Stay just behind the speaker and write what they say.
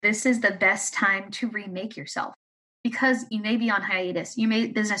this is the best time to remake yourself because you may be on hiatus.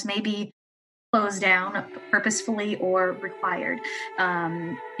 Business may be closed down purposefully or required.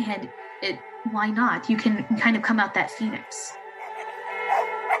 And it, why not? You can kind of come out that phoenix.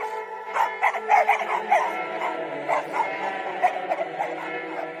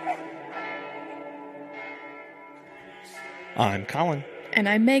 I'm Colin. And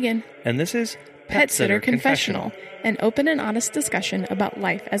I'm Megan. And this is Pet Sitter Confessional, an open and honest discussion about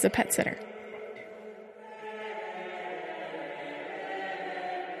life as a pet sitter.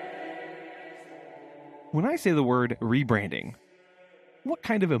 When I say the word rebranding, what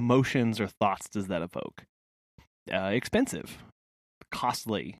kind of emotions or thoughts does that evoke? Expensive,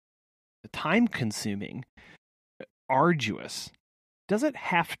 costly, time-consuming, arduous. Does it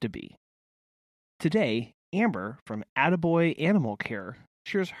have to be? Today, Amber from Attaboy Animal Care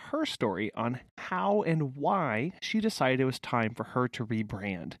shares her story on how and why she decided it was time for her to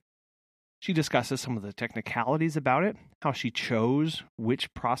rebrand. She discusses some of the technicalities about it, how she chose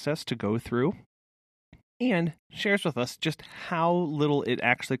which process to go through, and shares with us just how little it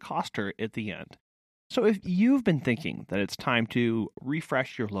actually cost her at the end. So if you've been thinking that it's time to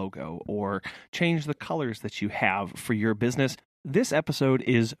refresh your logo or change the colors that you have for your business, this episode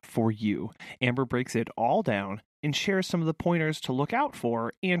is for you. Amber breaks it all down and shares some of the pointers to look out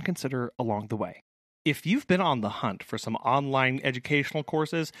for and consider along the way. If you've been on the hunt for some online educational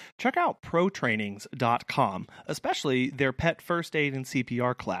courses, check out protrainings.com, especially their pet first aid and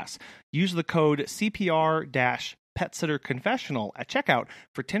CPR class. Use the code CPR-PetSitterConfessional at checkout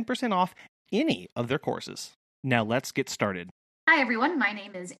for 10% off any of their courses. Now let's get started. Hi, everyone. My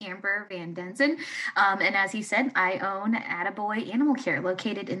name is Amber Van Denzen. And as he said, I own Attaboy Animal Care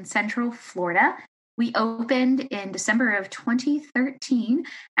located in Central Florida. We opened in December of 2013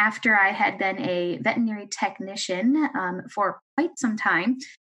 after I had been a veterinary technician for quite some time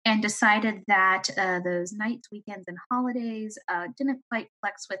and decided that those nights, weekends, and holidays didn't quite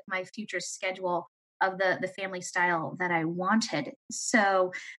flex with my future schedule of the family style that I wanted.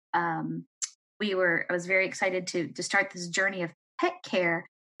 So I was very excited to start this journey of pet care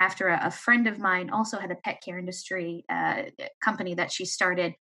after a friend of mine also had a pet care industry company that she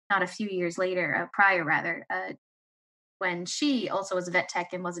started not a few years prior, when she also was a vet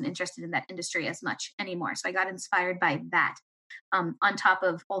tech and wasn't interested in that industry as much anymore. So I got inspired by that. On top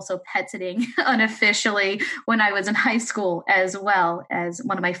of also pet sitting unofficially when I was in high school, as well as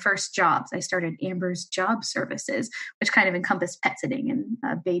one of my first jobs. I started Amber's Job Services, which kind of encompassed pet sitting and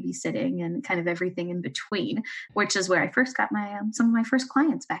babysitting and kind of everything in between, which is where I first got some of my first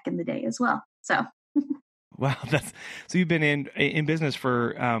clients back in the day as well. So. Wow, so you've been in business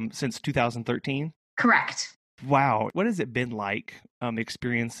for since 2013? Correct. Wow. What has it been like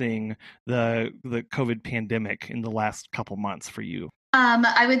experiencing the COVID pandemic in the last couple months for you?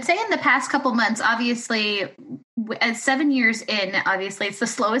 I would say in the past couple months, obviously, as 7 years in, obviously it's the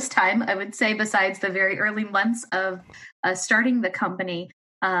slowest time, I would say, besides the very early months of starting the company.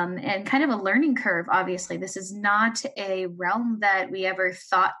 And kind of a learning curve, obviously. This is not a realm that we ever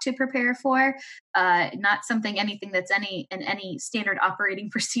thought to prepare for, not anything that's in any standard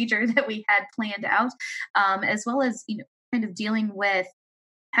operating procedure that we had planned out, as well as, kind of dealing with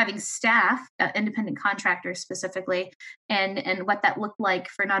having staff, independent contractors specifically, and what that looked like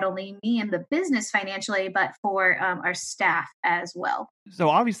for not only me and the business financially, but for our staff as well. So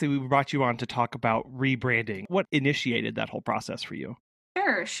obviously we brought you on to talk about rebranding. What initiated that whole process for you?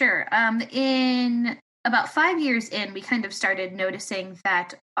 Sure. In about 5 years in, we kind of started noticing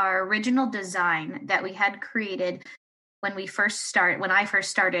that our original design that we had created when I first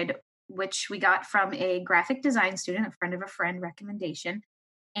started, which we got from a graphic design student, a friend of a friend recommendation.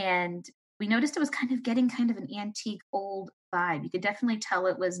 And we noticed it was kind of getting kind of an antique old vibe. You could definitely tell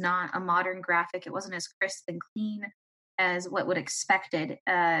it was not a modern graphic. It wasn't as crisp and clean as what is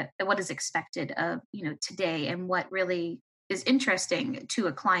expected of, today, and what really is interesting to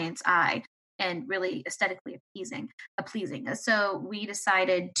a client's eye and really aesthetically pleasing. So we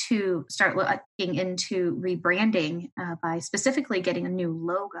decided to start looking into rebranding by specifically getting a new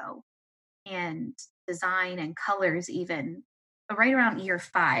logo and design and colors even right around year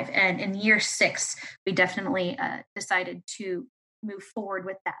 5. And in year 6, we definitely decided to move forward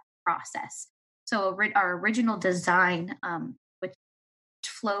with that process. So our original design, which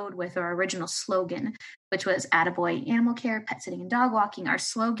flowed with our original slogan, which was Attaboy Animal Care, Pet Sitting and Dog Walking. Our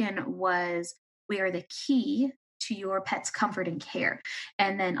slogan was, "We are the key to your pet's comfort and care."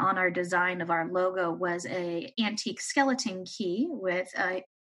 And then on our design of our logo was a antique skeleton key with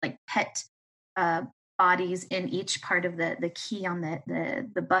pet bodies in each part of the key on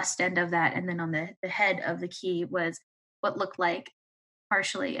the bust end of that. And then on the head of the key was what looked like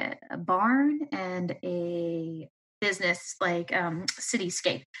partially a barn and a business like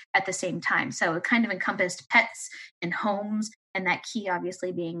cityscape at the same time. So it kind of encompassed pets and homes, and that key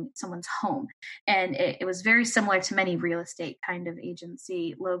obviously being someone's home. And it was very similar to many real estate kind of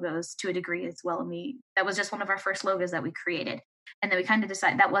agency logos to a degree as well. And that was just one of our first logos that we created. And then we kind of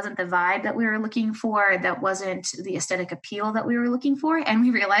decided that wasn't the vibe that we were looking for. That wasn't the aesthetic appeal that we were looking for. And we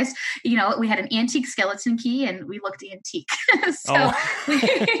realized, we had an antique skeleton key and we looked antique. So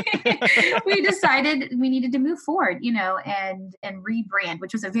we decided we needed to move forward, and rebrand,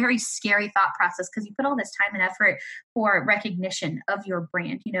 which was a very scary thought process because you put all this time and effort for recognition of your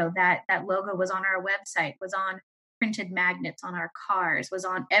brand. That logo was on our website, was on printed magnets on our cars, was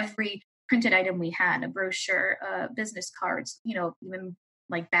on every printed item we had, a brochure, business cards, even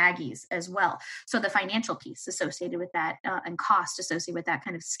like baggies as well. So the financial piece associated with that and cost associated with that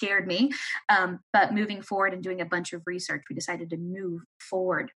kind of scared me. But moving forward and doing a bunch of research, we decided to move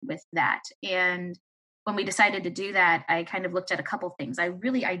forward with that. And when we decided to do that, I kind of looked at a couple things. I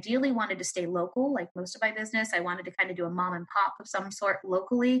really ideally wanted to stay local, like most of my business. I wanted to kind of do a mom and pop of some sort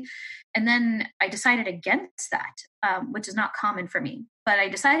locally. And then I decided against that, which is not common for me. But I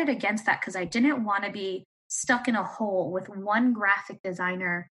decided against that because I didn't want to be stuck in a hole with one graphic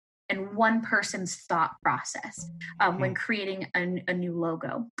designer and one person's thought process when creating a new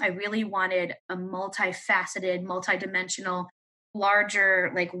logo. I really wanted a multifaceted, multidimensional,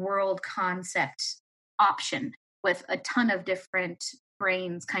 larger like world concept option with a ton of different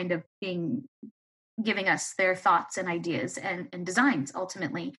brains kind of giving us their thoughts and ideas and designs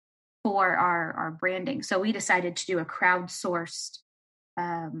ultimately for our branding. So we decided to do a crowdsourced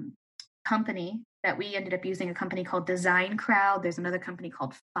company that we ended up using, a company called Design Crowd. There's another company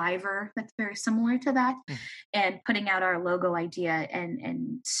called Fiverr that's very similar to that, and putting out our logo idea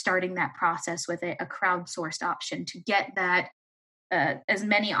and starting that process with a crowdsourced option to get that as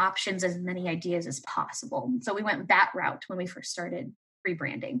many options, as many ideas as possible. So we went that route when we first started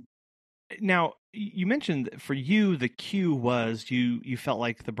rebranding. Now, you mentioned that for you, the cue was you felt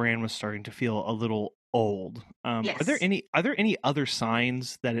like the brand was starting to feel a little old. Yes. Are there any other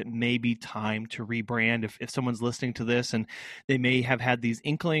signs that it may be time to rebrand? If someone's listening to this and they may have had these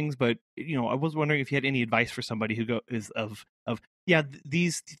inklings, but I was wondering if you had any advice for somebody who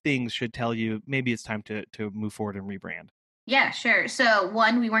these things should tell you maybe it's time to move forward and rebrand. Yeah, sure. So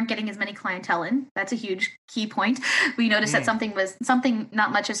one, we weren't getting as many clientele in. That's a huge key point. We noticed that something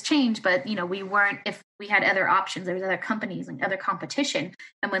not much has changed, but we weren't, if we had other options, there was other companies and other competition.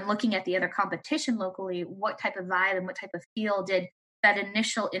 And when looking at the other competition locally, what type of vibe and what type of feel did that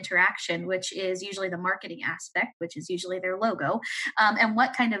initial interaction, which is usually the marketing aspect, which is usually their logo, and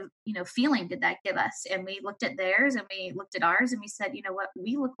what kind of feeling did that give us? And we looked at theirs and we looked at ours and we said, what,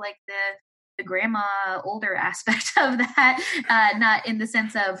 we look like the grandma older aspect of that, not in the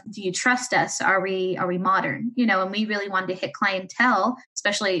sense of, do you trust us? Are we modern? And we really wanted to hit clientele,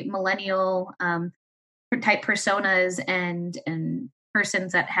 especially millennial type personas and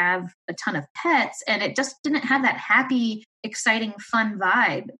persons that have a ton of pets. And it just didn't have that happy, exciting, fun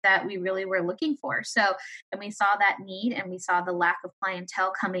vibe that we really were looking for. So, and we saw that need and we saw the lack of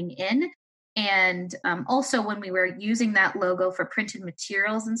clientele coming in. And also when we were using that logo for printed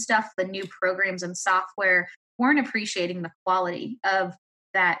materials and stuff, the new programs and software weren't appreciating the quality of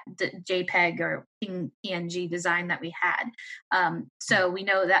that JPEG or PNG design that we had. So we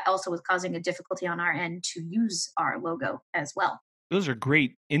know that also was causing a difficulty on our end to use our logo as well. Those are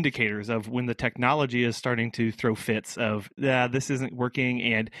great indicators of when the technology is starting to throw fits of, this isn't working.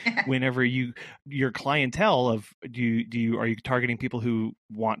 And whenever your clientele of, are you targeting people who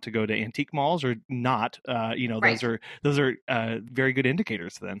want to go to antique malls or not? Right. Those are very good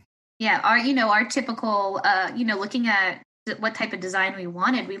indicators then. Yeah. Our typical, looking at what type of design we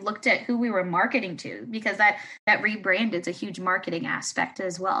wanted, we looked at who we were marketing to, because that rebrand is a huge marketing aspect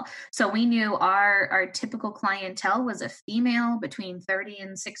as well. So we knew our typical clientele was a female between 30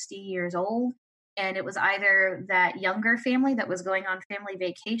 and 60 years old. And it was either that younger family that was going on family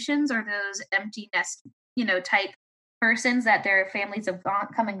vacations or those empty nest, type persons that their families have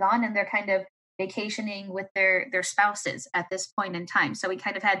come and gone and they're kind of vacationing with their spouses at this point in time. So we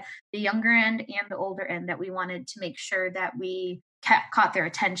kind of had the younger end and the older end that we wanted to make sure that we caught their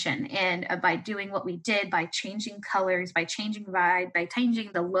attention. And by doing what we did, by changing colors, by changing vibe, by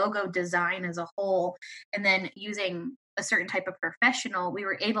changing the logo design as a whole, and then using a certain type of professional, we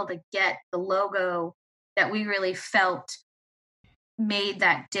were able to get the logo that we really felt made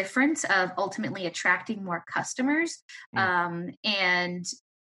that difference of ultimately attracting more customers and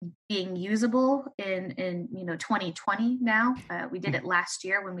being usable in 2020 now. We did it last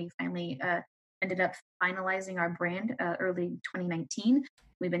year when we finally ended up finalizing our brand early 2019.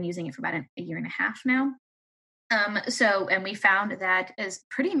 We've been using it for about a year and a half now. And we found that is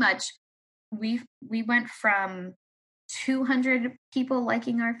pretty much we went from 200 people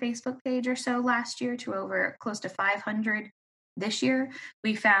liking our Facebook page or so last year to over close to 500 this year.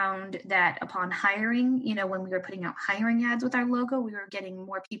 We found that upon hiring, when we were putting out hiring ads with our logo, we were getting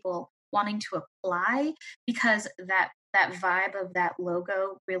more people wanting to apply because that vibe of that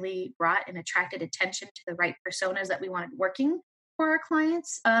logo really brought and attracted attention to the right personas that we wanted working for our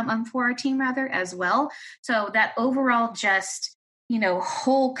clients, for our team rather as well. So that overall just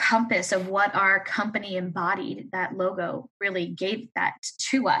whole compass of what our company embodied, that logo really gave that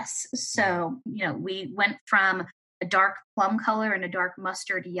to us. So, we went from a dark plum color and a dark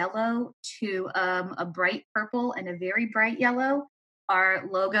mustard yellow to a bright purple and a very bright yellow. Our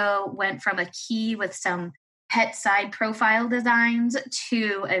logo went from a key with some pet side profile designs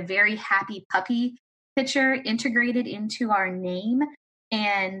to a very happy puppy picture integrated into our name.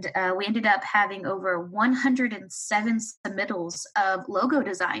 And we ended up having over 107 submittals of logo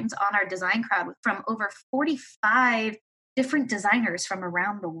designs on our design crowd from over 45 different designers from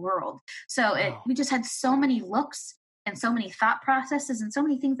around the world. So we just had so many looks and so many thought processes and so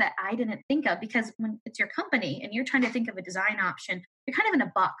many things that I didn't think of, because when it's your company and you're trying to think of a design option, you're kind of in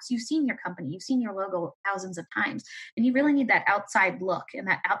a box. You've seen your company, you've seen your logo thousands of times, and you really need that outside look and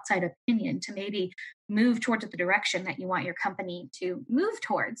that outside opinion to maybe move towards the direction that you want your company to move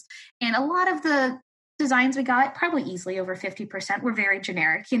towards. And a lot of the designs we got, probably easily over 50%, were very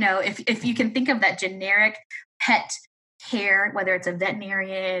generic. If you can think of that generic pet care, whether it's a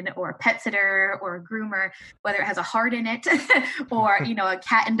veterinarian or a pet sitter or a groomer, whether it has a heart in it or, a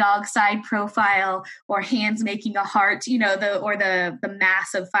cat and dog side profile or hands making a heart, the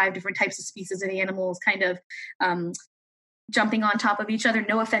mass of 5 different types of species of animals kind of jumping on top of each other.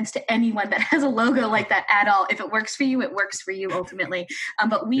 No offense to anyone that has a logo like that at all. If it works for you, it works for you ultimately.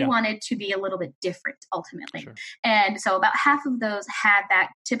 But we wanted to be a little bit different ultimately. Sure. And so about half of those had that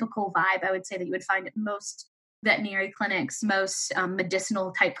typical vibe, I would say, that you would find at most veterinary clinics, most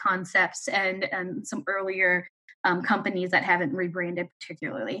medicinal type concepts, and some earlier companies that haven't rebranded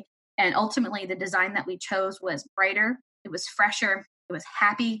particularly. And ultimately, the design that we chose was brighter, it was fresher, it was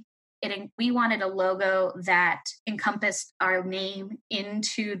happy. We wanted a logo that encompassed our name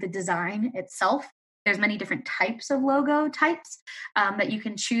into the design itself. There's many different types of logo types that you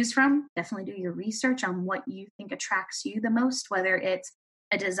can choose from. Definitely do your research on what you think attracts you the most, whether it's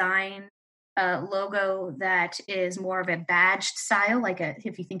a design logo that is more of a badged style, like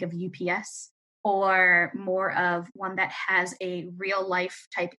if you think of UPS, or more of one that has a real life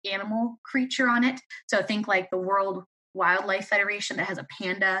type animal creature on it. So think like the World Wildlife Federation that has a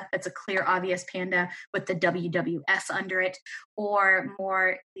panda, that's a clear, obvious panda with the WWF under it, or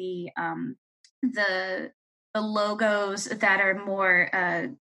more the logos that are more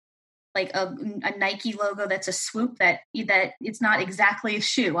like a Nike logo that's a swoop, that it's not exactly a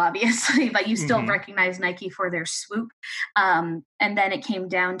shoe, obviously, but you still recognize Nike for their swoop. And then it came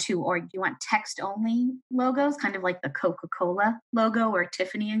down to, or do you want text only logos, kind of like the Coca-Cola logo or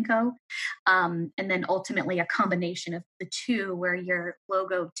Tiffany & Co. And then ultimately a combination of the two, where your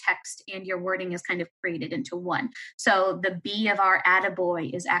logo text and your wording is kind of created into one. So the B of our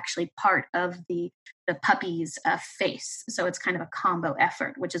attaboy is actually part of the puppy's face. So it's kind of a combo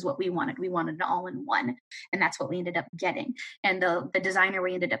effort, which is what we wanted. We wanted it all in one. And that's what we ended up getting. And the designer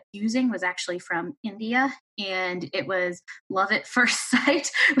we ended up using was actually from India. And it was love at first sight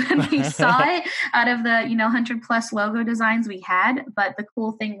when we saw it out of the 100 plus logo designs we had. But the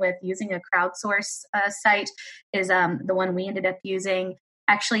cool thing with using a crowdsource site is the one we ended up using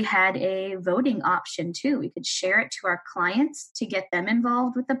actually had a voting option too. We could share it to our clients to get them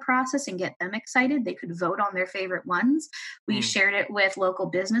involved with the process and get them excited. They could vote on their favorite ones. We shared it with local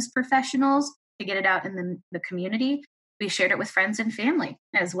business professionals to get it out in the community. We shared it with friends and family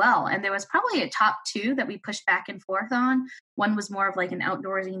as well. And there was probably a top 2 that we pushed back and forth on. One was more of like an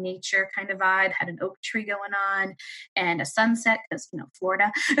outdoorsy nature kind of vibe, had an oak tree going on and a sunset because,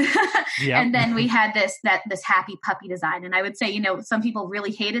 Florida. Yep. And then we had this happy puppy design. And I would say, some people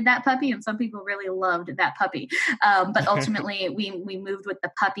really hated that puppy and some people really loved that puppy. But ultimately we moved with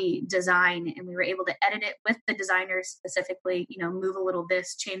the puppy design, and we were able to edit it with the designers specifically, move a little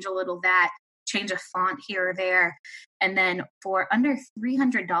this, change a little that, change a font here or there. And then for under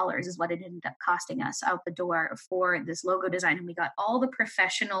 $300 is what it ended up costing us out the door for this logo design. And we got all the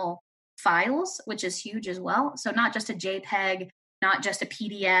professional files, which is huge as well. So not just a JPEG not just a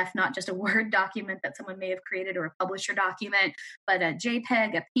PDF, not just a Word document that someone may have created or a publisher document, but a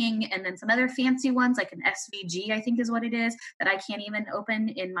JPEG, a PNG, and then some other fancy ones like an SVG, I think is what it is, that I can't even open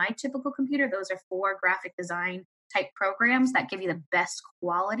in my typical computer. Those are for graphic design type programs that give you the best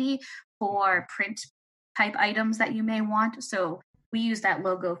quality for print type items that you may want. So we use that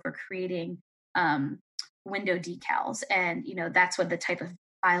logo for creating window decals. And, that's what the type of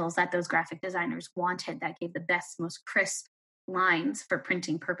files that those graphic designers wanted, that gave the best, most crisp lines for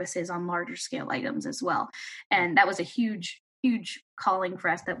printing purposes on larger scale items as well. And that was a huge calling for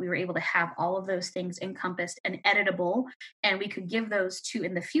us, that we were able to have all of those things encompassed and editable, and we could give those to,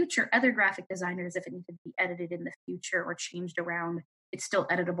 in the future, other graphic designers. If it needed to be edited in the future or changed around, it's still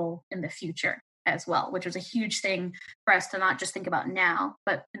editable in the future as well, which was a huge thing for us to not just think about now,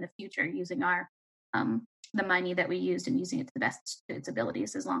 but in the future, using our the money that we used and using it to the best of its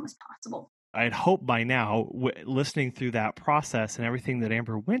abilities as long as possible. I'd hope by now, listening through that process and everything that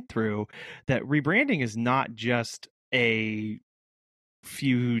Amber went through, that rebranding is not just a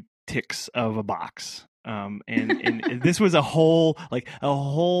few ticks of a box. And this was a whole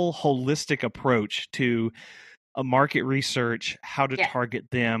holistic approach to a market research, how to target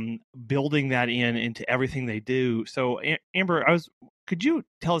them, building that into everything they do. So Amber, could you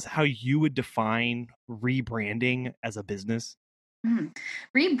tell us how you would define rebranding as a business?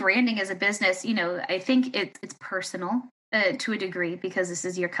 Rebranding as a business, I think it's personal to a degree, because this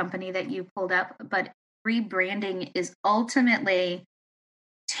is your company that you pulled up. But rebranding is ultimately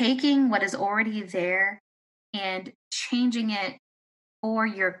taking what is already there and changing it for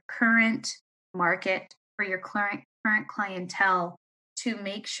your current market, for your current clientele, to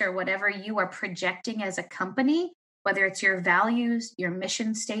make sure whatever you are projecting as a company, whether it's your values, your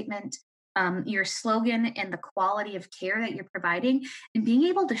mission statement, your slogan, and the quality of care that you're providing, and being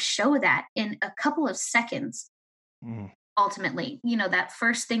able to show that in a couple of seconds. Ultimately, that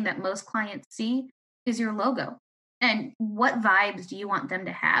first thing that most clients see is your logo. And what vibes do you want them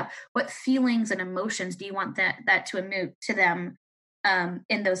to have? What feelings and emotions do you want that to emit to them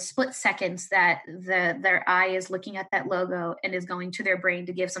in those split seconds that their eye is looking at that logo and is going to their brain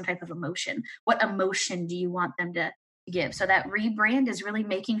to give some type of emotion? What emotion do you want them to give? So that rebrand is really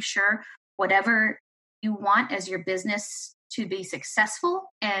making sure whatever you want as your business to be successful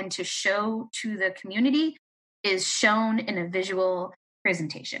and to show to the community is shown in a visual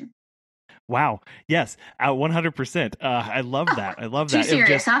presentation. Wow. Yes. 100%. I love that. I love that. Too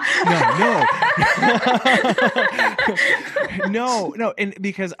serious, huh? No. And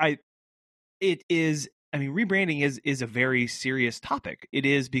because rebranding is a very serious topic. It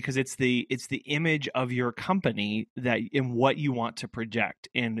is, because it's the image of your company that in what you want to project.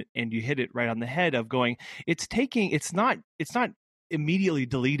 And you hit it right on the head of going, it's not immediately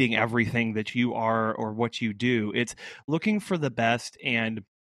deleting everything that you are or what you do. It's looking for the best and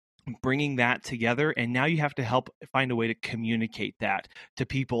bringing that together, and now you have to help find a way to communicate that to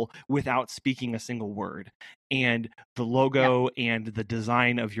people without speaking a single word. And the logo and the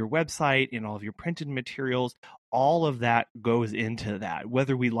design of your website and all of your printed materials, all of that goes into that.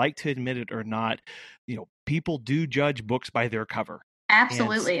 Whether we like to admit it or not, people do judge books by their cover.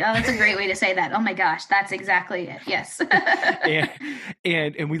 Absolutely. That's a great way to say that. Oh my gosh, that's exactly it. Yes.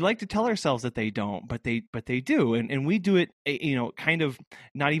 and we like to tell ourselves that they don't, but they do. And we do it, kind of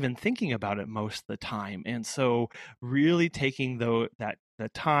not even thinking about it most of the time. And so really taking the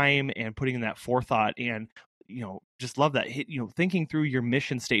time and putting in that forethought, and just love that, thinking through your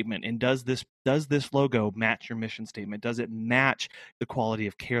mission statement, and does this logo match your mission statement? Does it match the quality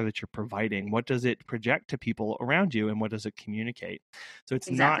of care that you're providing? What does it project to people around you, and what does it communicate? So it's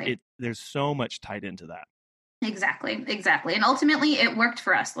there's so much tied into that. Exactly. And ultimately it worked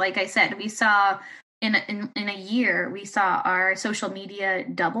for us. Like I said, we saw in a year, we saw our social media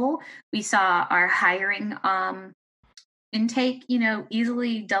double. We saw our hiring intake,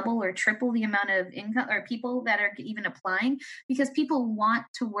 easily double or triple the amount of income or people that are even applying, because people want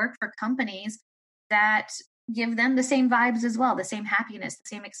to work for companies that give them the same vibes as well, the same happiness, the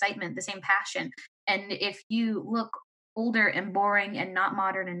same excitement, the same passion. And if you look older and boring and not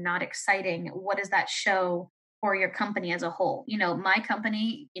modern and not exciting, what does that show for your company as a whole? My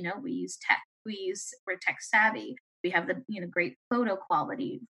company, we use tech, we're tech savvy. We have the great photo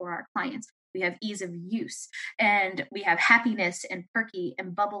quality for our clients. We have ease of use, and we have happiness and perky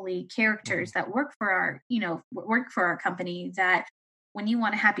and bubbly characters that work for our company. That when you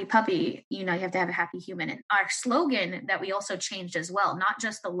want a happy puppy, you have to have a happy human. And our slogan that we also changed as well, not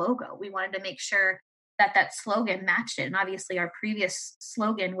just the logo. We wanted to make sure that slogan matched it. And obviously our previous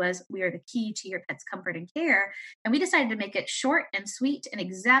slogan was, "We are the key to your pet's comfort and care." And we decided to make it short and sweet and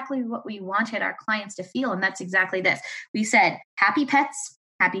exactly what we wanted our clients to feel. And that's exactly this. We said, happy pets,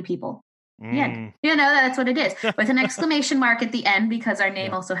 happy people. The end. That's what it is, with an exclamation mark at the end, because our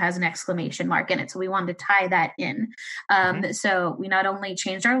name also has an exclamation mark in it. So we wanted to tie that in. So we not only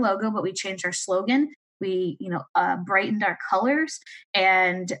changed our logo, but we changed our slogan. We, brightened our colors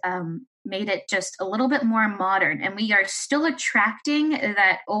and made it just a little bit more modern. And we are still attracting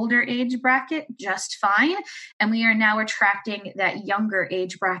that older age bracket just fine. And we are now attracting that younger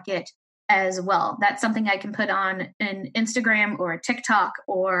age bracket as well. That's something I can put on an Instagram or a TikTok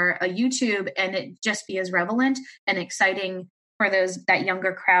or a YouTube, and it just be as relevant and exciting for that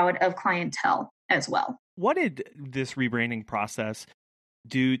younger crowd of clientele as well. What did this rebranding process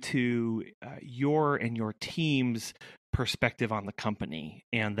do to your and your team's perspective on the company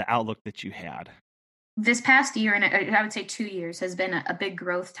and the outlook that you had? This past year, and I would say 2 years, has been a big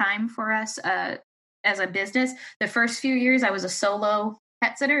growth time for us as a business. The first few years, I was a solo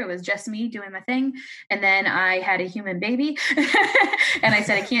pet sitter. It was just me doing my thing. And then I had a human baby and I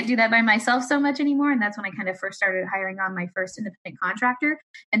said, I can't do that by myself so much anymore. And that's when I kind of first started hiring on my first independent contractor.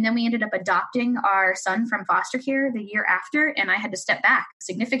 And then we ended up adopting our son from foster care the year after. And I had to step back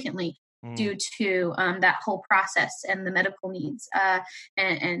significantly due to that whole process and the medical needs.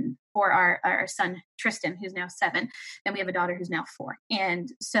 And for our son, Tristan, who's now 7, and we have a daughter who's now 4.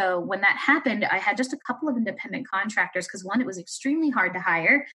 And so when that happened, I had just a couple of independent contractors, because one, it was extremely hard to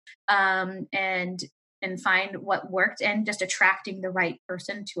hire and find what worked, and just attracting the right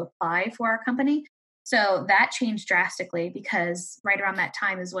person to apply for our company. So that changed drastically, because right around that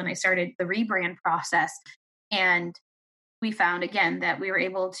time is when I started the rebrand process. And we found again that we were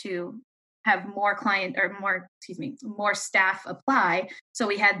able to have more staff apply. So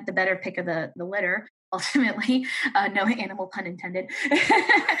we had the better pick of the litter, ultimately, no animal pun intended.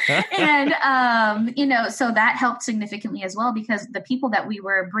 And, so that helped significantly as well, because the people that we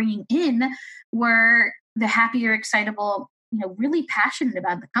were bringing in were the happier, excitable, really passionate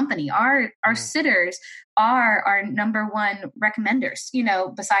about the company. Our sitters are our number one recommenders,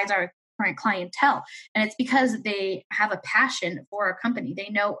 besides our current clientele. And it's because they have a passion for our company. They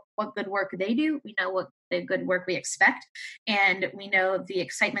know what good work they do. We know what the good work we expect. And we know the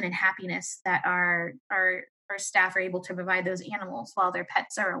excitement and happiness that our staff are able to provide those animals while their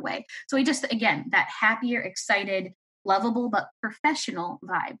pets are away. So we just, again, that happier, excited, lovable, but professional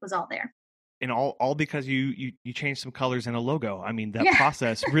vibe was all there. And all because you changed some colors in a logo. I mean, that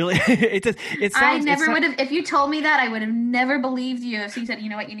process really, it sounds... I never would have, if you told me that, I would have never believed you. If you said, you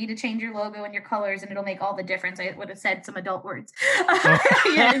know what, you need to change your logo and your colors and it'll make all the difference, I would have said some adult words.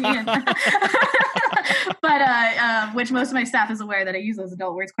 But, which most of my staff is aware that I use those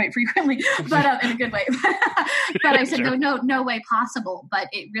adult words quite frequently, but in a good way. But I said, sure. No way possible. But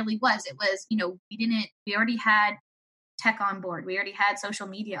it really was. It was, we already had tech on board. We already had social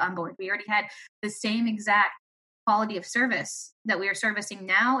media on board. We already had the same exact quality of service that we are servicing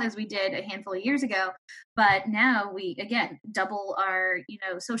now as we did a handful of years ago. But now we, again, double our,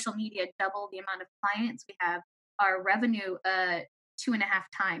 social media, double the amount of clients we have, our revenue 2.5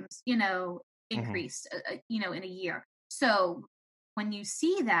 times, increased, in a year. So when you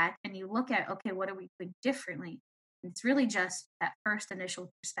see that and you look at, okay, what are we doing differently? It's really just that first initial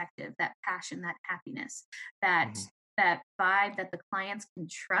perspective, that passion, that happiness, that vibe that the clients can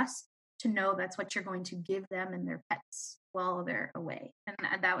trust to know that's what you're going to give them and their pets while they're away. And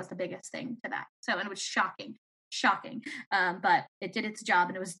that was the biggest thing to that. So, and it was shocking. But it did its job,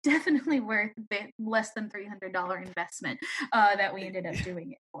 and it was definitely worth the less than $300 investment that we ended up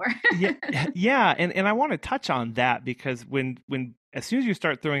doing it for. Yeah. And I want to touch on that, because when as soon as you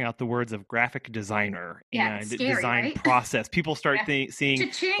start throwing out the words of graphic designer and scary, design right? process, people start seeing,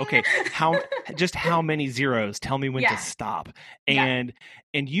 Cha-ching! okay, how many zeros? Tell me when to stop. And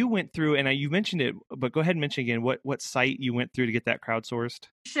you went through, and you mentioned it, but go ahead and mention again what site you went through to get that crowdsourced.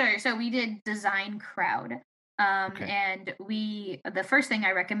 Sure. So we did Design Crowd. And the first thing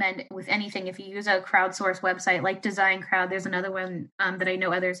I recommend with anything, if you use a crowdsourced website like Design Crowd, there's another one that I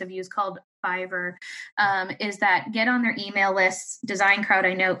know others have used called Fiverr, is that get on their email lists. Design Crowd,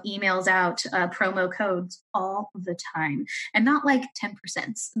 I know, emails out promo codes all the time, and not like 10%.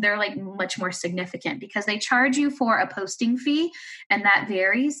 They're like much more significant, because they charge you for a posting fee, and that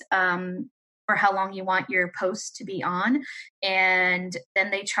varies for how long you want your post to be on. And then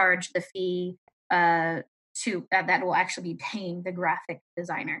they charge the fee that will actually be paying the graphic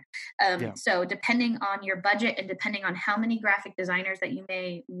designer. So depending on your budget and depending on how many graphic designers that you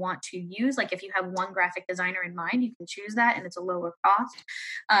may want to use, like if you have one graphic designer in mind, you can choose that and it's a lower cost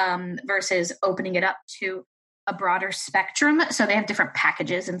versus opening it up to a broader spectrum. So they have different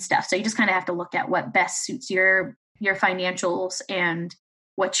packages and stuff. So you just kind of have to look at what best suits your financials and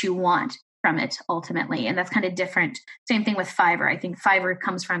what you want from it ultimately. And that's kind of different. Same thing with Fiverr. I think Fiverr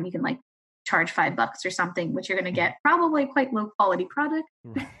comes from, you can like charge $5 or something, which you're going to get probably quite low quality product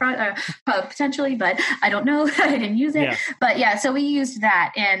potentially, but I don't know. I didn't use it, but yeah, so we used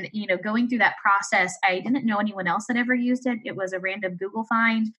that. And, going through that process, I didn't know anyone else that ever used it. It was a random Google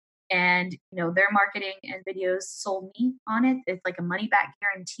find. And, their marketing and videos sold me on it. It's like a money back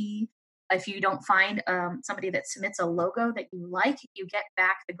guarantee. If you don't find somebody that submits a logo that you like, you get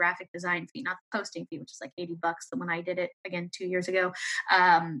back the graphic design fee, not the posting fee, which is like $80 when I did it again 2 years ago.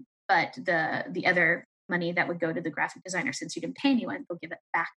 But the other money that would go to the graphic designer, since you didn't pay anyone, they'll give it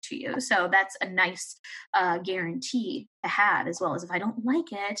back to you. So that's a nice guarantee to have, as well as if I don't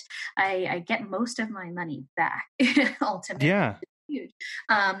like it, I get most of my money back ultimately. Yeah. Huge.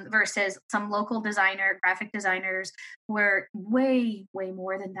 Versus some local graphic designers were way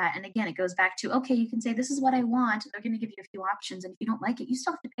more than that. And again, it goes back to, okay, you can say, this is what I want. They're going to give you a few options. And if you don't like it, you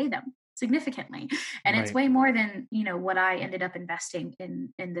still have to pay them significantly. And it's way more than, what I ended up investing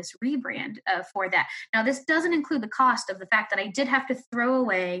in this rebrand for that. Now, this doesn't include the cost of the fact that I did have to throw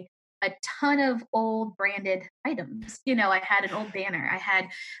away a ton of old branded items. I had an old banner. I had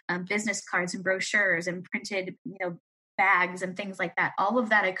business cards and brochures and printed, bags and things like that. All of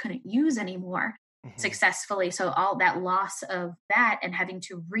that I couldn't use anymore successfully. So all that loss of that and having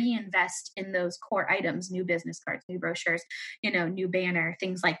to reinvest in those core items, new business cards, new brochures, new banner,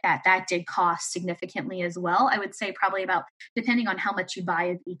 things like that, that did cost significantly as well. I would say probably about, depending on how much you buy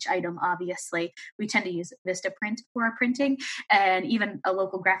of each item, obviously, we tend to use Vistaprint for our printing, and even a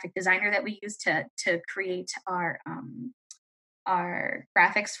local graphic designer that we use to create our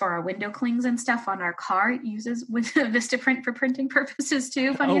graphics for our window clings and stuff on our car uses with Vistaprint for printing purposes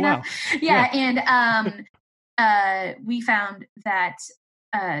too. Funny enough. Wow. Yeah. And we found that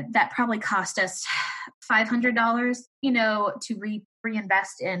that probably cost us $500, to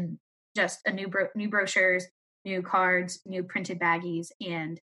reinvest in just a new brochures, new cards, new printed baggies,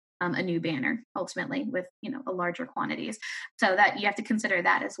 and a new banner ultimately with, a larger quantities. So that you have to consider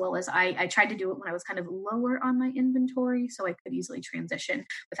that, as well as I tried to do it when I was kind of lower on my inventory, so I could easily transition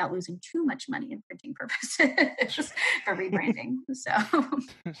without losing too much money in printing purposes for rebranding. So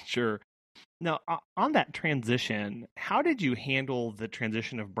Sure. Now, on that transition, how did you handle the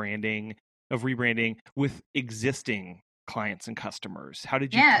transition of rebranding with existing clients and customers? How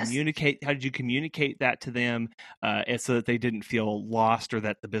did you communicate? How did you communicate that to them, so that they didn't feel lost or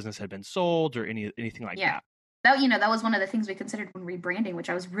that the business had been sold or anything like that? That was one of the things we considered when rebranding,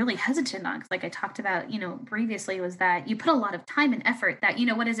 which I was really hesitant on, because like I talked about, previously, was that you put a lot of time and effort that,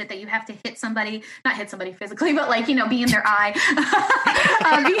 what is it that you have to not hit somebody physically, but like, be in their eye,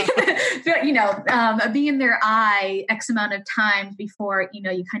 be in their eye X amount of times before,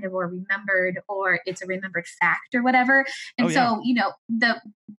 you kind of are remembered, or it's a remembered fact or whatever. And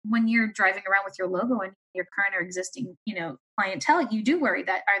when you're driving around with your logo and your current or existing, clientele, you do worry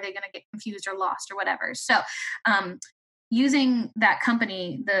that, are they going to get confused or lost or whatever? So, using that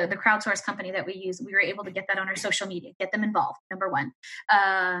company, the crowdsource company that we use, we were able to get that on our social media, get them involved, number one.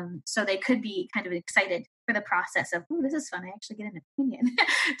 So they could be kind of excited for the process of, oh, this is fun. I actually get an opinion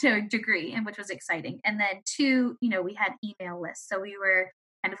to a degree, and which was exciting. And then two, we had email lists. So we were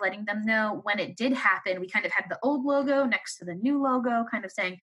kind of letting them know when it did happen. We kind of had the old logo next to the new logo, kind of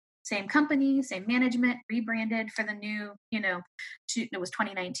saying, same company, same management, rebranded for the new, it was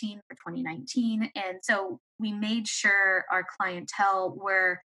 2019 for 2019. And so we made sure our clientele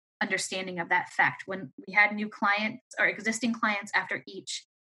were understanding of that fact. When we had new clients or existing clients, after each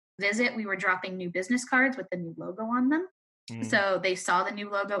visit, we were dropping new business cards with the new logo on them. So they saw the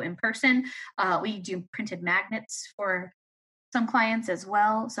new logo in person. We do printed magnets for some clients as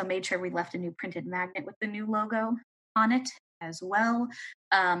well. So made sure we left a new printed magnet with the new logo on it as well.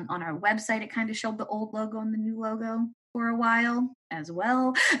 On our website, it kind of showed the old logo and the new logo for a while as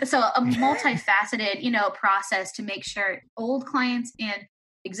well. So a multifaceted, process to make sure old clients and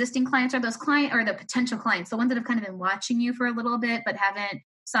existing clients, or those or the potential clients, the ones that have kind of been watching you for a little bit but haven't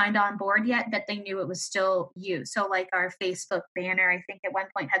signed on board yet, that they knew it was still you. So like our Facebook banner, I think at one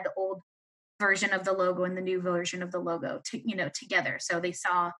point had the old version of the logo and the new version of the logo together. So they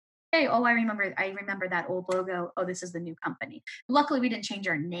saw, hey, I remember that old logo. Oh, this is the new company. Luckily, we didn't change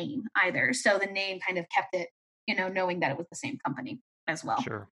our name either. So the name kind of kept it, knowing that it was the same company as well.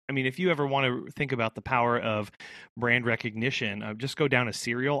 Sure. I mean, if you ever want to think about the power of brand recognition, just go down a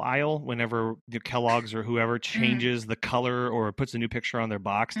cereal aisle whenever the Kellogg's or whoever changes the color or puts a new picture on their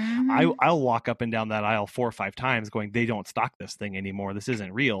box. I'll walk up and down that aisle 4 or 5 times going, they don't stock this thing anymore. This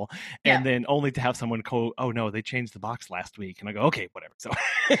isn't real. And then only to have someone go, oh no, they changed the box last week. And I go, okay, whatever. So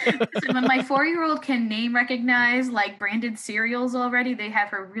when my 4-year-old can name recognize like branded cereals already, they have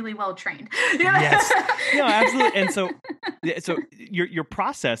her really well trained. Yes. No, absolutely. And so your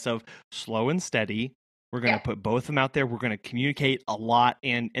process of slow and steady, we're going to put both of them out there. We're going to communicate a lot,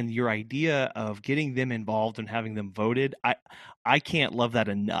 and your idea of getting them involved and having them voted, I can't love that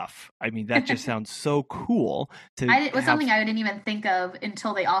enough. I mean, that just sounds so cool. It was something I didn't even think of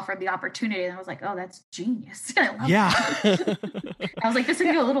until they offered the opportunity, and I was like, "Oh, that's genius!" I love that. I was like, "This would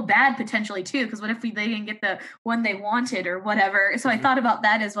be a little bad potentially too, because what if they didn't get the one they wanted or whatever?" So I thought about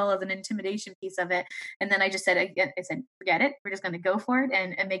that as well as an intimidation piece of it, and then I just said, "I said, forget it. We're just going to go for it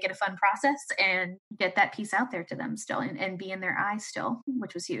and make it a fun process and get that piece out there to them still and be in their eyes still,"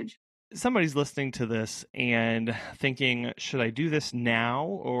 which was huge. Somebody's listening to this and thinking, should I do this now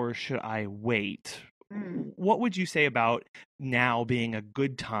or should I wait? What would you say about now being a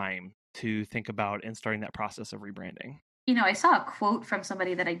good time to think about and starting that process of rebranding? I saw a quote from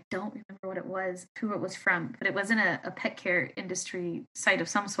somebody that I don't remember who it was from, but it was in a pet care industry site of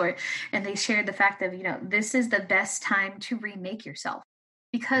some sort. And they shared the fact of, this is the best time to remake yourself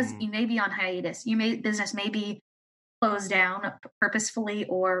because you may be on hiatus. Business may be closed down purposefully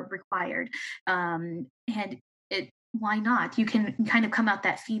or required. And why not? You can kind of come out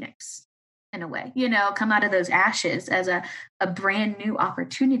that phoenix in a way, come out of those ashes as a brand new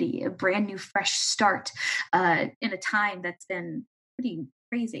opportunity, a brand new fresh start in a time that's been pretty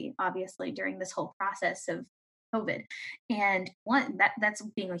crazy, obviously, during this whole process of COVID. And one, that's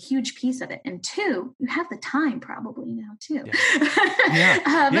being a huge piece of it. And two, you have the time probably now too,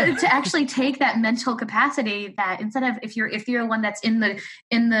 to actually take that mental capacity that instead of if you're one that's in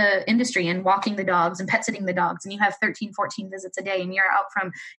the industry and walking the dogs and pet sitting the dogs and you have 13, 14 visits a day and you're out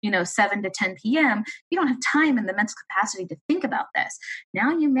from, 7 to 10 PM, you don't have time and the mental capacity to think about this.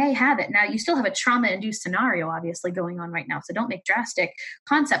 Now you may have it. Now you still have a trauma-induced scenario obviously going on right now. So don't make drastic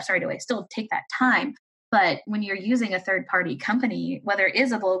concepts right away. Still take that time. But when you're using a third-party company, whether it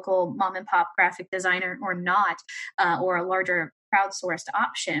is a local mom-and-pop graphic designer or not, or a larger crowdsourced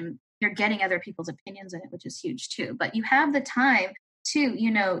option, you're getting other people's opinions in it, which is huge too. But you have the time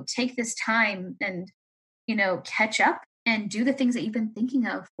to, take this time and, catch up and do the things that you've been thinking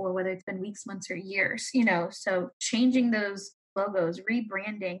of for whether it's been weeks, months, or years, So changing those logos,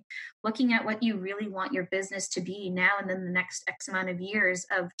 rebranding, looking at what you really want your business to be now and then the next X amount of years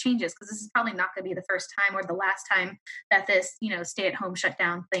of changes, because this is probably not going to be the first time or the last time that this, stay-at-home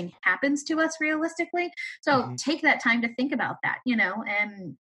shutdown thing happens to us realistically. So take that time to think about that,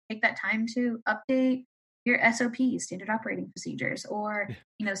 and take that time to update your SOPs, standard operating procedures, or,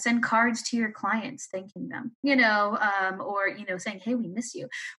 send cards to your clients thanking them, or, saying, hey, we miss you.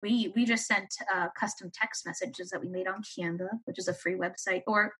 We just sent custom text messages that we made on Canva, which is a free website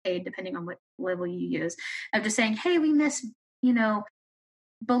or paid, depending on what level you use, of just saying, hey, we miss,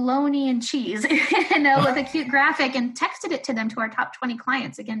 bologna and cheese, with a cute graphic, and texted it to them, to our top 20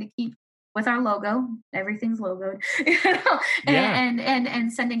 clients, again, to keep with our logo, everything's logoed,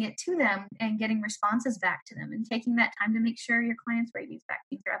 and sending it to them and getting responses back to them and taking that time to make sure your clients' rabies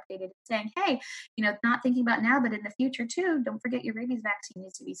vaccines are updated, saying, hey, not thinking about now, but in the future too, don't forget your rabies vaccine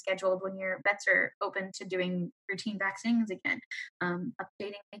needs to be scheduled when your vets are open to doing routine vaccines again.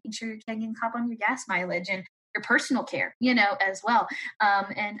 Updating, making sure you're taking COP on your gas mileage and your personal care, as well,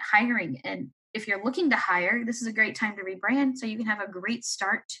 and hiring. And if you're looking to hire, this is a great time to rebrand so you can have a great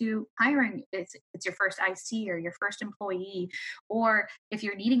start to hiring. It's your first IC or your first employee, or if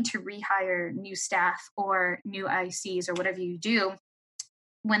you're needing to rehire new staff or new ICs or whatever you do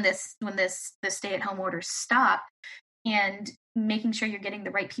when the stay-at-home orders stop, and making sure you're getting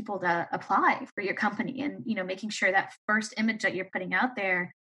the right people to apply for your company, and making sure that first image that you're putting out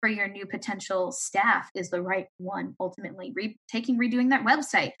there for your new potential staff is the right one. Ultimately, redoing that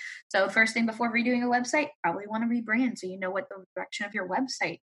website. So first thing before redoing a website, probably want to rebrand so you know what the direction of your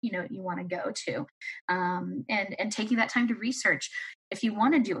website you want to go to, and taking that time to research. If you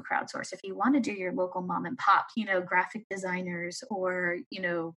want to do a crowdsource, if you want to do your local mom and pop, graphic designers or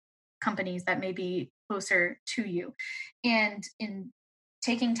companies that may be closer to you, and in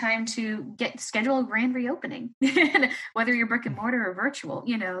taking time to schedule a grand reopening, whether you're brick and mortar or virtual.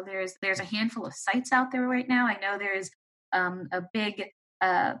 There's a handful of sites out there right now. I know there's a big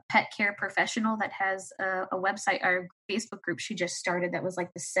pet care professional that has a website or Facebook group she just started that was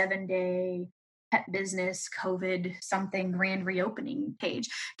like the 7-day pet business, COVID, something grand reopening page.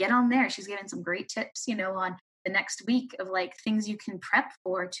 Get on there. She's given some great tips, on the next week of like things you can prep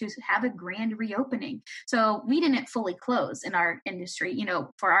for to have a grand reopening. So we didn't fully close in our industry,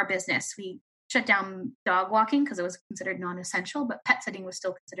 for our business. We shut down dog walking because it was considered non-essential, but pet sitting was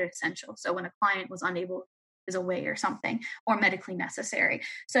still considered essential. So when a client was unable, is away or something, or medically necessary.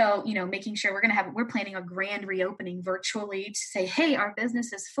 So, making sure we're planning a grand reopening virtually to say, hey, our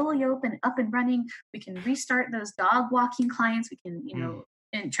business is fully open, up and running. We can restart those dog walking clients. We can,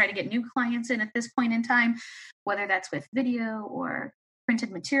 and try to get new clients in at this point in time, whether that's with video or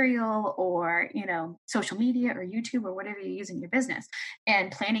printed material or, social media or YouTube or whatever you use in your business,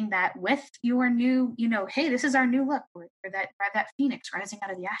 and planning that with your new, hey, this is our new look, or that phoenix rising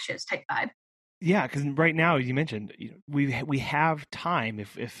out of the ashes type vibe. Yeah, because right now you mentioned we have time.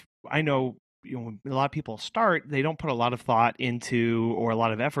 If I know a lot of people start, they don't put a lot of thought into or a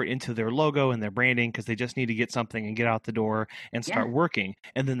lot of effort into their logo and their branding because they just need to get something and get out the door and start working.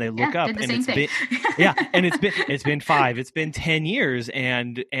 And then they look up and it's been and it's been 5, it's been 10 years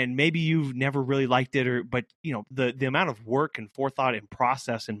and maybe you've never really liked it but the amount of work and forethought and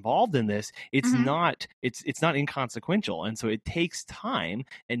process involved in this, it's not inconsequential. And so it takes time.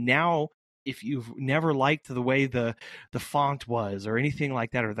 And now if you've never liked the way the font was or anything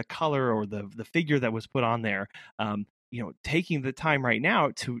like that, or the color or the figure that was put on there, taking the time right now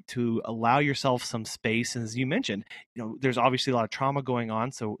to allow yourself some space. And as you mentioned, there's obviously a lot of trauma going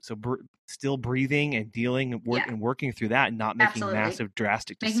on. So still breathing and dealing and working through that and not making massive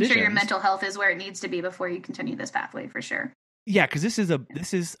drastic decisions. Making sure your mental health is where it needs to be before you continue this pathway, for sure. Yeah, because this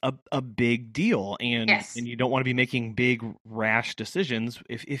is a big deal, and you don't want to be making big rash decisions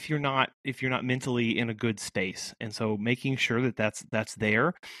if you're not mentally in a good space. And so making sure that that's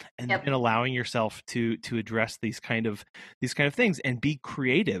there, and then allowing yourself to address these kind of things and be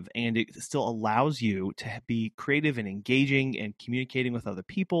creative, and it still allows you to be creative and engaging and communicating with other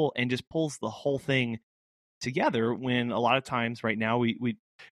people, and just pulls the whole thing together. When a lot of times right now we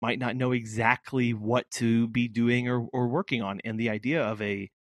might not know exactly what to be doing or working on, and the idea of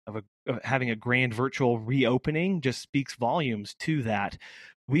having a grand virtual reopening just speaks volumes to that.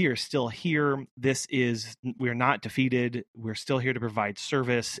 We are still here. We're not defeated. We're still here to provide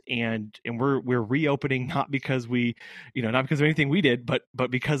service, and we're reopening not because not because of anything we did,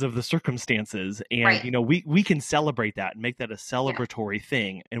 but because of the circumstances. And we can celebrate that and make that a celebratory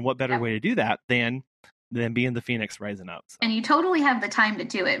thing. And what better way to do that than being the phoenix rising up. So. And you totally have the time to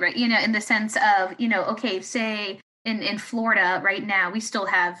do it, right? In the sense of, okay, say in Florida right now, we still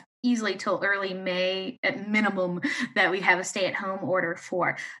have easily till early May at minimum that we have a stay-at-home order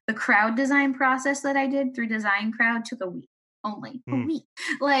for. The crowd design process that I did through Design Crowd took a week. Only a week.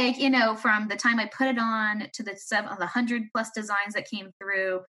 Like, from the time I put it on to the 100+ designs that came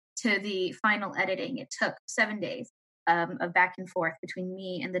through to the final editing, it took 7 days. Of back and forth between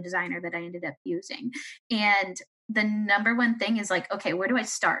me and the designer that I ended up using. And the number one thing is like, okay, where do I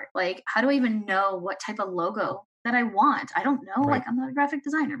start? Like, how do I even know what type of logo that I want? I don't know. Right. Like, I'm not a graphic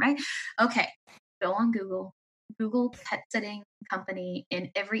designer, right? Okay, go on Google pet sitting company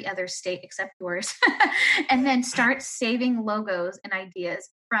in every other state except yours, and then start saving logos and ideas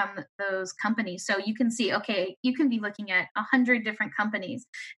from those companies. So you can see, okay, you can be looking at 100 different companies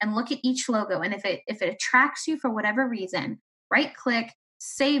and look at each logo. And if it attracts you for whatever reason, right click,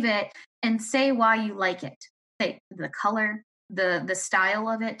 save it, and say why you like it. Say the color, the style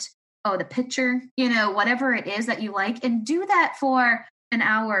of it, the picture, whatever it is that you like, and do that for an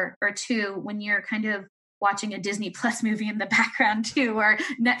hour or two when you're kind of watching a Disney Plus movie in the background too, or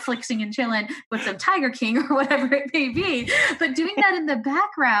Netflixing and chilling with some Tiger King or whatever it may be. But doing that in the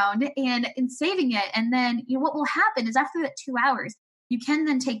background and saving it. And then what will happen is after that 2 hours, you can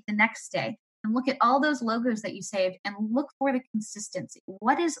then take the next day and look at all those logos that you saved and look for the consistency.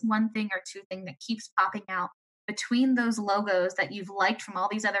 What is one thing or two thing that keeps popping out between those logos that you've liked from all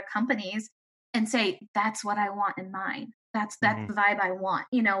these other companies, and say, that's what I want in mine. That's the vibe I want.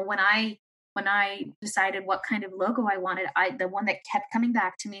 When I decided what kind of logo I wanted, the one that kept coming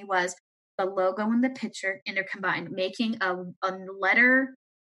back to me was the logo and the picture intercombined, making a letter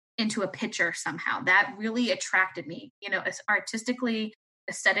into a picture somehow. That really attracted me. It's artistically,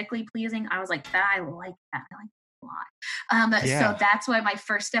 aesthetically pleasing. I was like, I like that. I like that a lot. So that's why my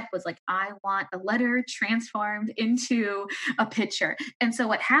first step was like, I want a letter transformed into a picture. And so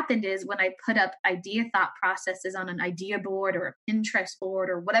what happened is when I put up idea thought processes on an idea board or a Pinterest board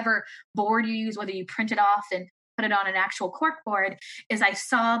or whatever board you use, whether you print it off and put it on an actual cork board, is I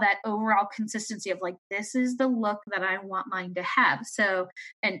saw that overall consistency of like, this is the look that I want mine to have. So,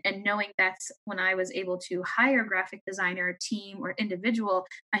 and knowing that's when I was able to hire a graphic designer, team, or individual,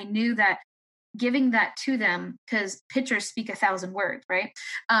 I knew that giving that to them, because pictures speak 1,000 words, right?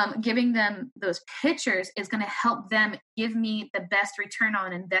 Giving them those pictures is going to help them give me the best return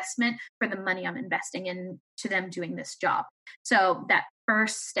on investment for the money I'm investing into them doing this job. So that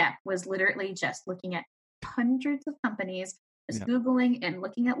first step was literally just looking at hundreds of companies, just Googling and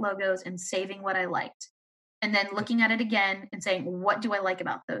looking at logos and saving what I liked. And then looking at it again and saying, what do I like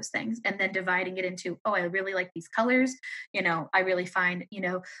about those things? And then dividing it into, oh, I really like these colors. I really find,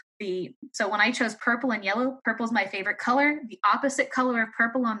 so when I chose purple and yellow, purple is my favorite color. The opposite color of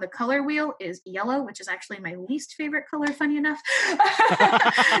purple on the color wheel is yellow, which is actually my least favorite color, funny enough.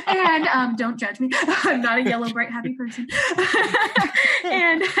 And don't judge me. I'm not a yellow, bright, happy person.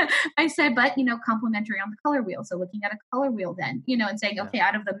 And I said, but, complementary on the color wheel. So looking at a color wheel then, and saying, okay,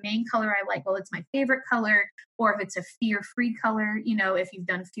 out of the main color I like, well, it's my favorite color. Or if it's a fear-free color, if you've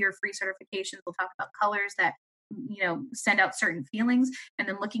done fear-free certifications, we'll talk about colors that, send out certain feelings, and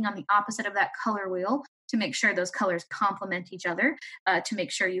then looking on the opposite of that color wheel to make sure those colors complement each other, to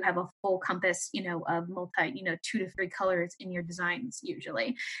make sure you have a full compass, of multi, 2 to 3 colors in your designs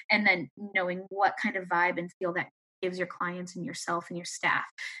usually. And then knowing what kind of vibe and feel that gives your clients and yourself and your staff.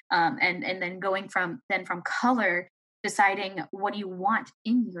 And then going from color, deciding what do you want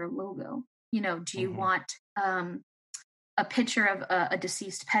in your logo? Do you want a picture of a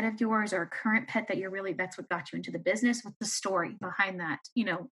deceased pet of yours, or a current pet that that's what got you into the business? What's the story behind that,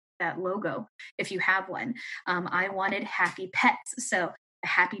 that logo, if you have one? I wanted happy pets. So a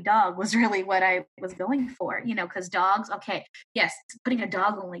happy dog was really what I was going for, because dogs, okay, yes, putting a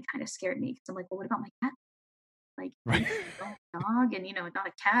dog only kind of scared me, because I'm like, well, what about my cat? Like, right. A dog and, not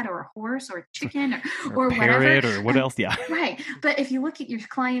a cat or a horse or a chicken or parrot whatever. Or what else? Yeah. Right. But if you look at your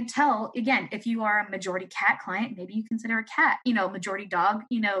clientele, again, if you are a majority cat client, maybe you consider a cat, majority dog,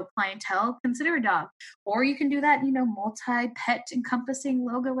 clientele, consider a dog. Or you can do that, multi-pet encompassing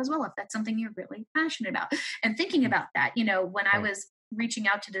logo as well, if that's something you're really passionate about. And thinking about that, when I was reaching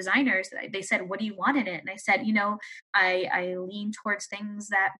out to designers, they said, what do you want in it? And I said, I lean towards things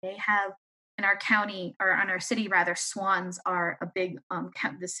that may have, in our county, or on our city rather, swans are a big,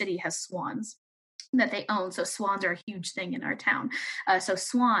 the city has swans that they own. So swans are a huge thing in our town. So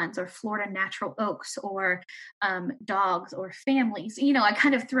swans, or Florida natural oaks, or dogs, or families. I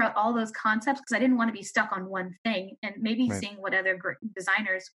kind of threw out all those concepts because I didn't want to be stuck on one thing, and maybe seeing what other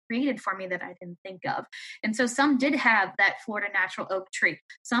designers created for me that I didn't think of. And so some did have that Florida natural oak tree.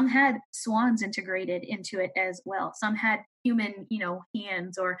 Some had swans integrated into it as well. Some had human,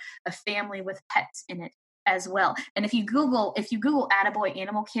 hands, or a family with pets in it as well. And if you Google Attaboy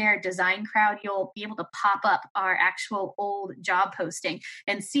Animal Care Design Crowd, you'll be able to pop up our actual old job posting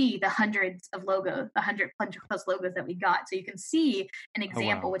and see the hundreds of logos, the 100 plus logos that we got. So you can see an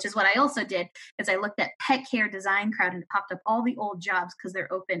example, which is what I also did, is I looked at Pet Care Design Crowd and it popped up all the old jobs, because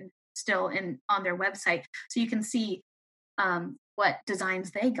they're open still on their website. So you can see what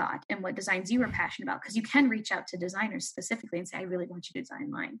designs they got and what designs you were passionate about, because you can reach out to designers specifically and say, I really want you to design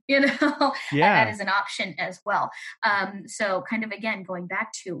mine. That is an option as well. So kind of, again, going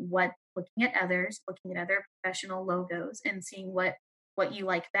back to looking at others, looking at other professional logos and seeing what you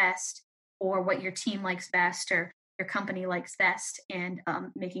like best, or what your team likes best, or your company likes best, and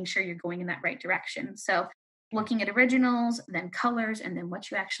making sure you're going in that right direction. So looking at originals, then colors, and then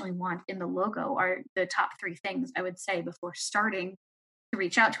what you actually want in the logo are the top 3 things I would say before starting to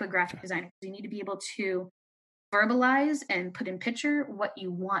reach out to a graphic designer. You need to be able to verbalize and put in picture what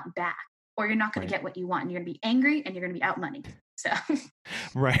you want back, or you're not going to get what you want, and you're going to be angry and you're going to be out money. So,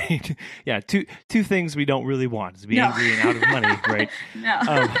 right. Yeah. Two things we don't really want is to be angry and out of money. Right.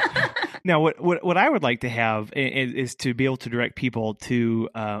 No. Now, what I would like to have is to be able to direct people to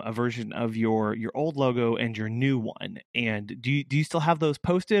a version of your old logo and your new one. And do you still have those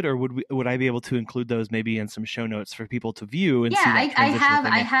posted, or would I be able to include those maybe in some show notes for people to view? And see that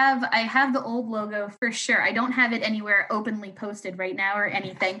I have the old logo for sure. I don't have it anywhere openly posted right now or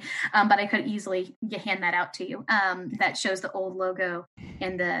anything, but I could easily hand that out to you. That shows the old logo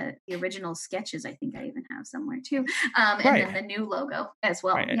and the original sketches. I think I even have somewhere too, and then the new logo as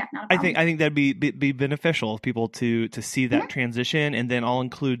well. Right. Yeah, not a problem. I think that'd be beneficial for people to see that transition, and then I'll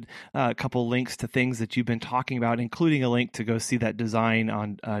include a couple links to things that you've been talking about, including a link to go see that design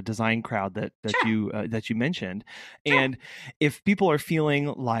on Design Crowd that you mentioned. Sure. And if people are feeling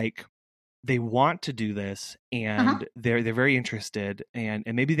like they want to do this and they're very interested and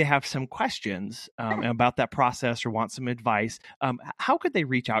maybe they have some questions about that process or want some advice, how could they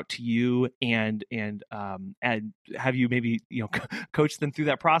reach out to you and have you maybe coach them through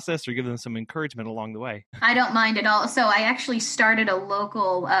that process or give them some encouragement along the way? I don't mind at all. So I actually started a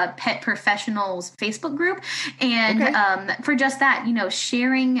local pet professionals Facebook group, and for just that,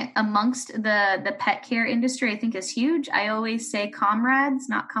 sharing amongst the pet care industry, I think is huge. I always say comrades,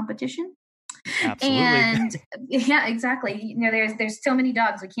 not competition. Absolutely. And yeah, exactly. There's so many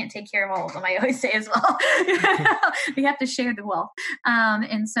dogs, we can't take care of all of them. I always say as well, we have to share the wealth.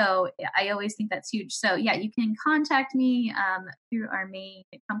 And so I always think that's huge. So yeah, you can contact me through our main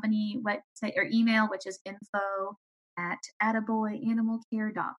company website or email, which is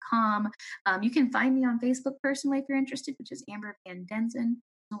info@attaboyanimalcare.com. You can find me on Facebook personally if you're interested, which is Amber Van Denzen.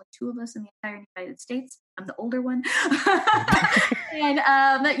 Only 2 of us in the entire United States. I'm the older one. And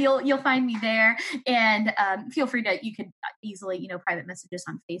you'll find me there. And feel free to, you could easily, private messages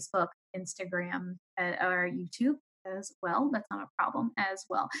on Facebook, Instagram, or YouTube as well. That's not a problem as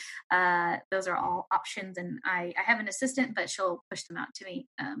well. Those are all options. And I have an assistant, but she'll push them out to me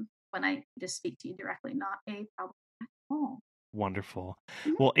when I just speak to you directly. Not a problem at all. Wonderful.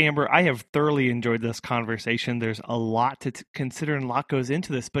 Well, Amber, I have thoroughly enjoyed this conversation. There's a lot to consider and a lot goes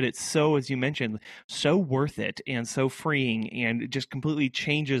into this, but it's so, as you mentioned, so worth it and so freeing, and it just completely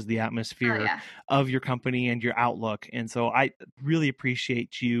changes the atmosphere of your company and your outlook. And so I really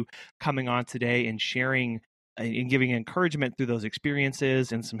appreciate you coming on today and sharing and giving encouragement through those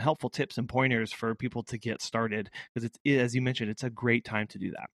experiences and some helpful tips and pointers for people to get started, because it's, as you mentioned, it's a great time to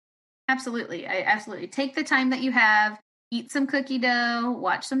do that. Absolutely. I absolutely take the time that you have. Eat some cookie dough,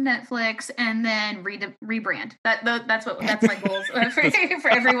 watch some Netflix, and then rebrand. That's my goals for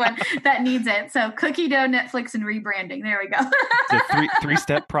everyone that needs it. So cookie dough, Netflix, and rebranding. There we go. It's a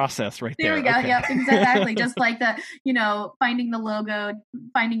three-step process right there. There we go. Okay. Yep, exactly. Just like finding the logo,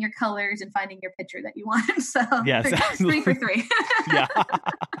 finding your colors, and finding your picture that you want. So yes, 3 for 3. Yeah.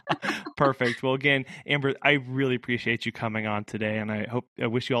 Perfect. Well, again, Amber, I really appreciate you coming on today, and I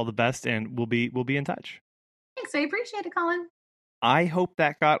wish you all the best, and we'll be in touch. Thanks. I appreciate it, Colin. I hope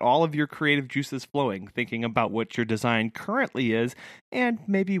that got all of your creative juices flowing, thinking about what your design currently is and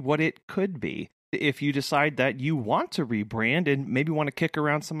maybe what it could be. If you decide that you want to rebrand and maybe want to kick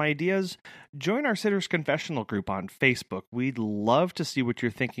around some ideas, join our Sitters Confessional group on Facebook. We'd love to see what you're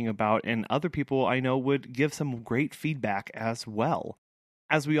thinking about, and other people I know would give some great feedback as well.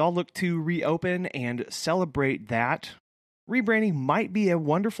 As we all look to reopen and celebrate that, rebranding might be a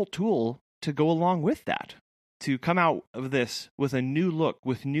wonderful tool to go along with that. To come out of this with a new look,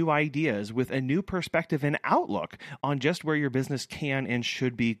 with new ideas, with a new perspective and outlook on just where your business can and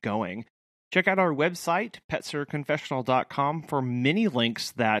should be going. Check out our website, PetSitterConfessional.com, for many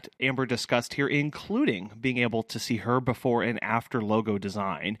links that Amber discussed here, including being able to see her before and after logo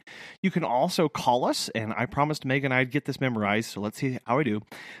design. You can also call us, and I promised Megan I'd get this memorized, so let's see how I do.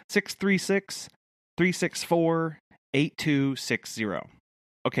 636-364-8260.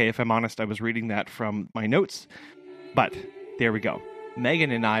 Okay, if I'm honest, I was reading that from my notes, but there we go. Megan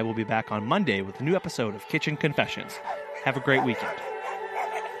and I will be back on Monday with a new episode of Kitchen Confessions. Have a great weekend.